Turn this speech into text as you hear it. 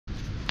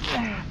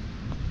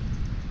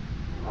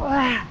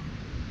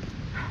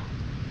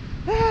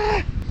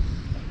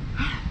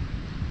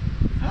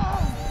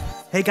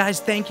Hey guys,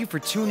 thank you for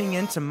tuning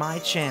in to my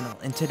channel.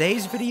 In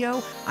today's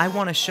video, I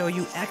want to show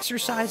you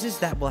exercises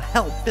that will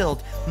help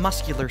build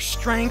muscular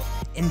strength,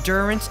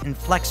 endurance, and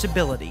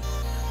flexibility.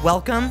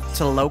 Welcome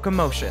to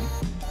Locomotion.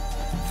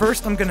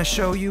 First, I'm going to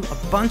show you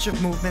a bunch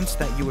of movements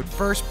that you would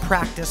first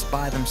practice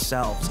by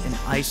themselves in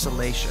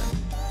isolation.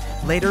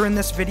 Later in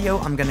this video,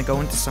 I'm going to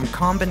go into some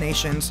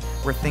combinations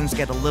where things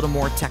get a little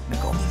more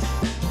technical.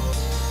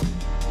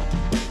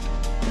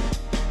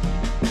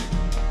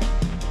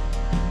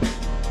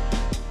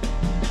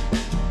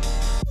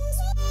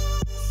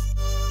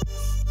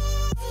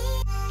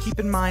 Keep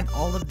in mind,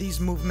 all of these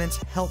movements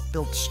help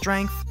build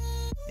strength,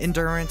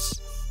 endurance,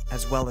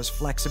 as well as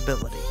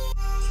flexibility.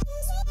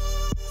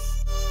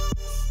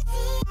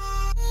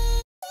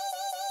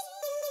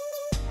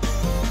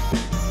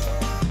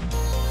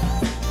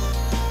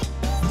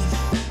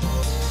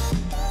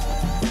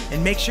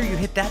 And make sure you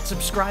hit that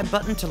subscribe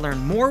button to learn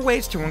more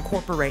ways to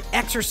incorporate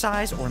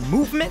exercise or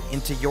movement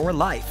into your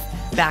life.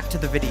 Back to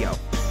the video.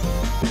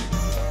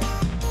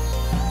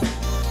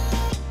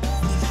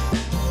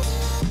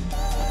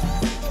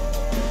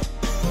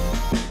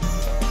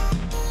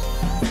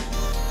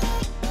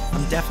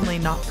 Definitely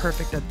not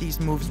perfect at these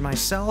moves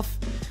myself,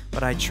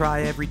 but I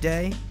try every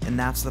day, and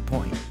that's the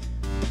point.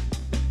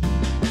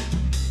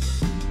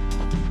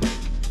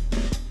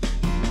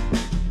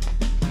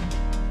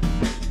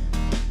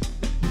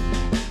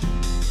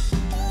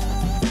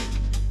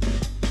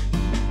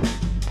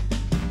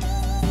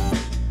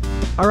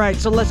 All right,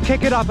 so let's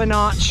kick it up a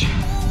notch.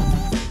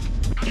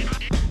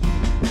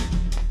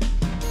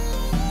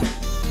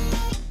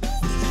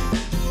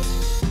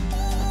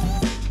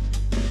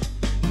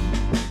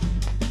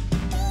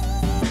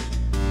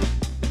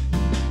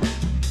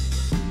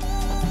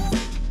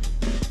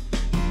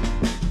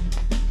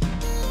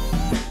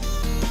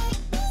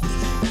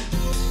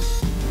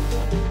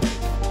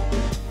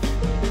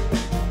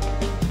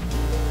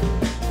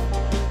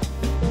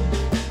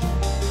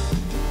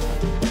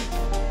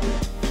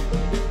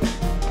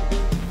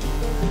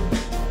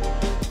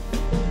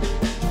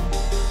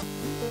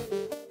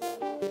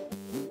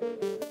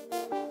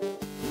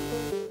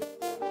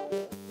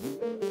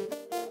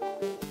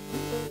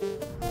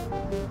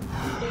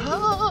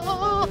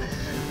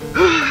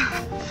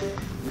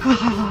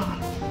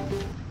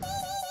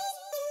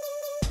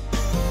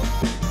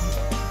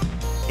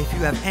 If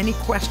you have any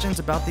questions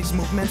about these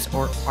movements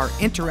or are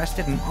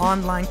interested in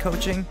online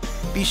coaching,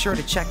 be sure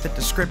to check the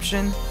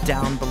description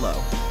down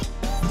below.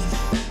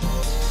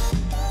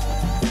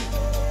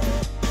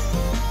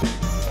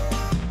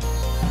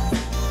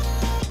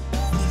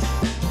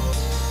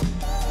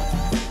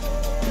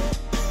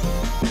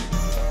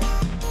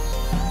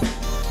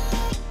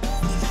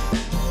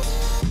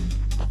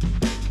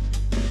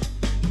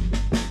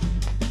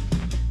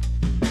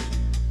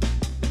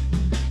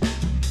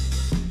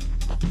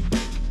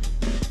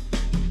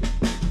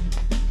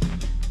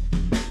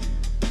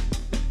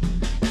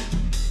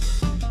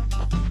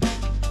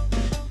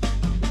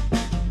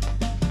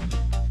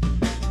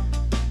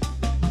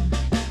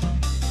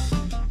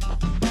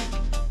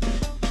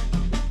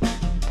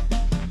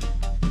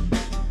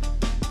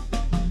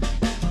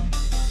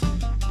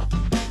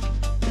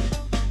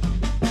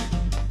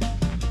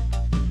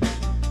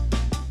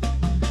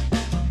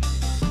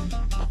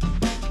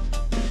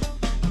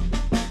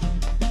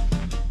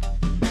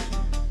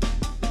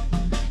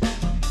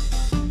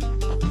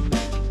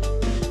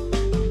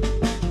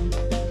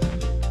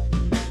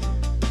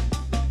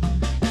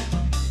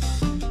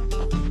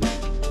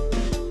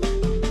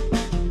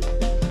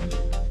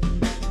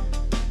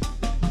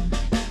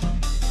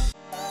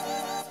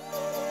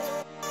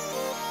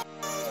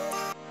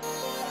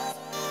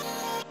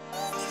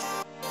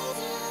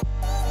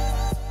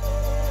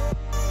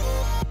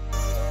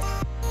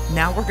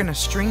 Now we're going to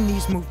string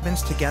these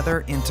movements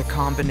together into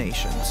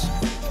combinations.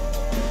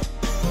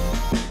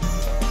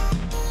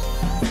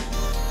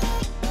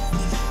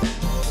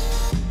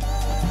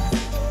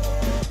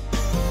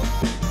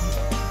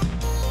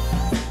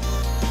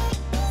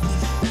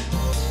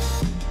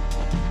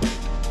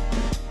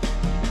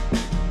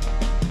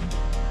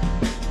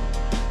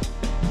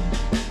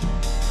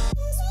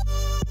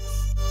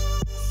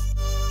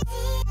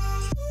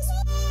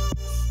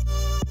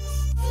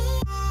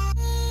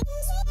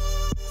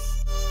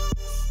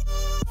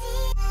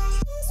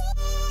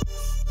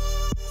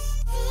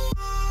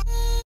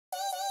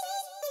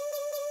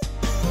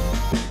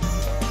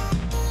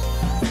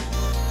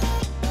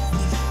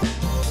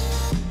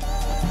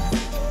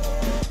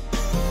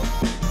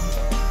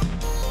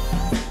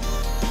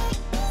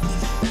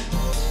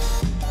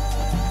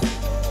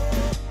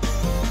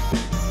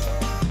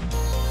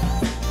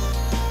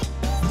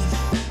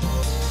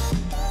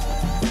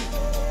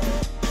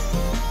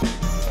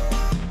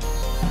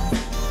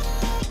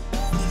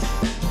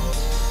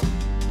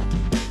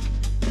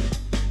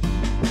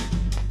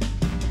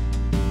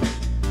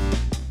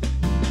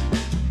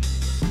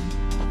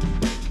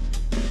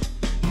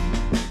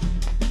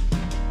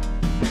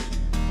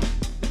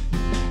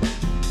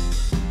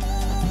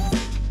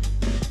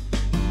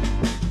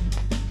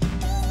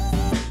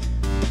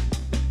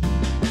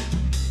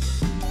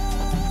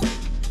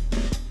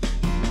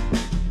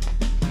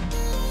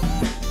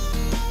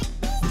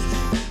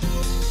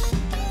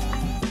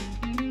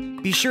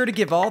 Be sure to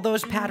give all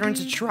those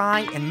patterns a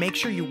try and make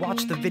sure you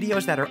watch the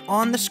videos that are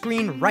on the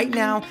screen right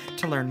now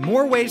to learn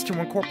more ways to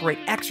incorporate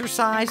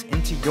exercise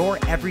into your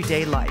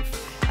everyday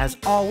life. As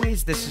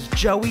always, this is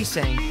Joey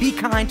saying be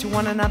kind to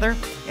one another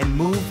and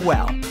move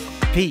well.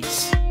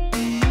 Peace.